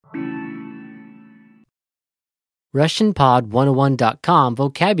RussianPod101.com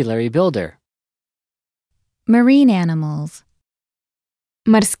Vocabulary Builder. Marine animals.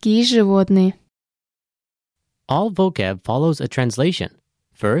 Морские животные. All vocab follows a translation.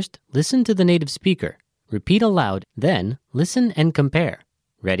 First, listen to the native speaker. Repeat aloud, then listen and compare.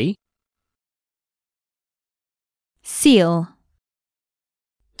 Ready? Seal.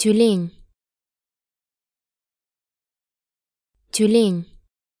 Тюлень. Тюлень.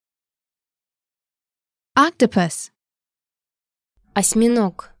 Octopus.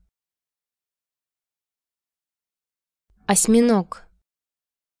 Осьминог. Осьминог.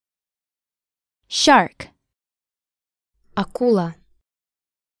 Shark. Акула.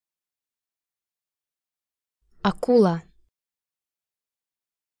 Акула.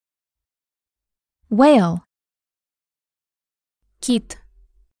 Whale. Кит.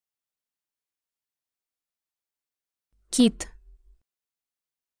 Кит.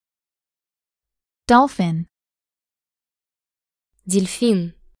 Dolphin.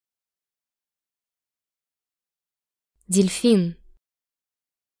 Дельфин. Дельфин.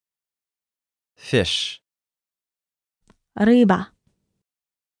 Fish. Рыба.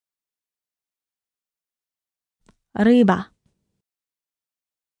 Рыба.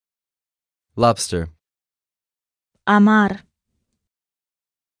 Lobster. Омар.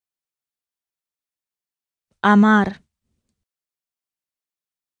 Омар.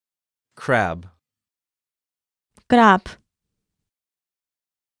 Crab. Краб.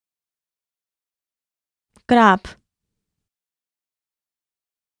 Краб.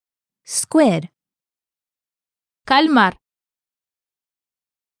 Squid. Кальмар.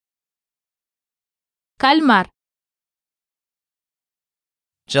 Кальмар.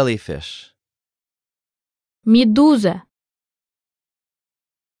 Jellyfish. Медуза.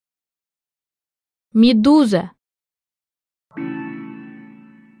 Медуза.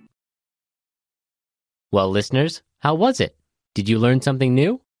 Well, listeners, how was it? Did you learn something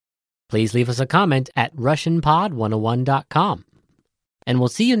new? Please leave us a comment at RussianPod101.com. And we'll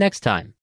see you next time.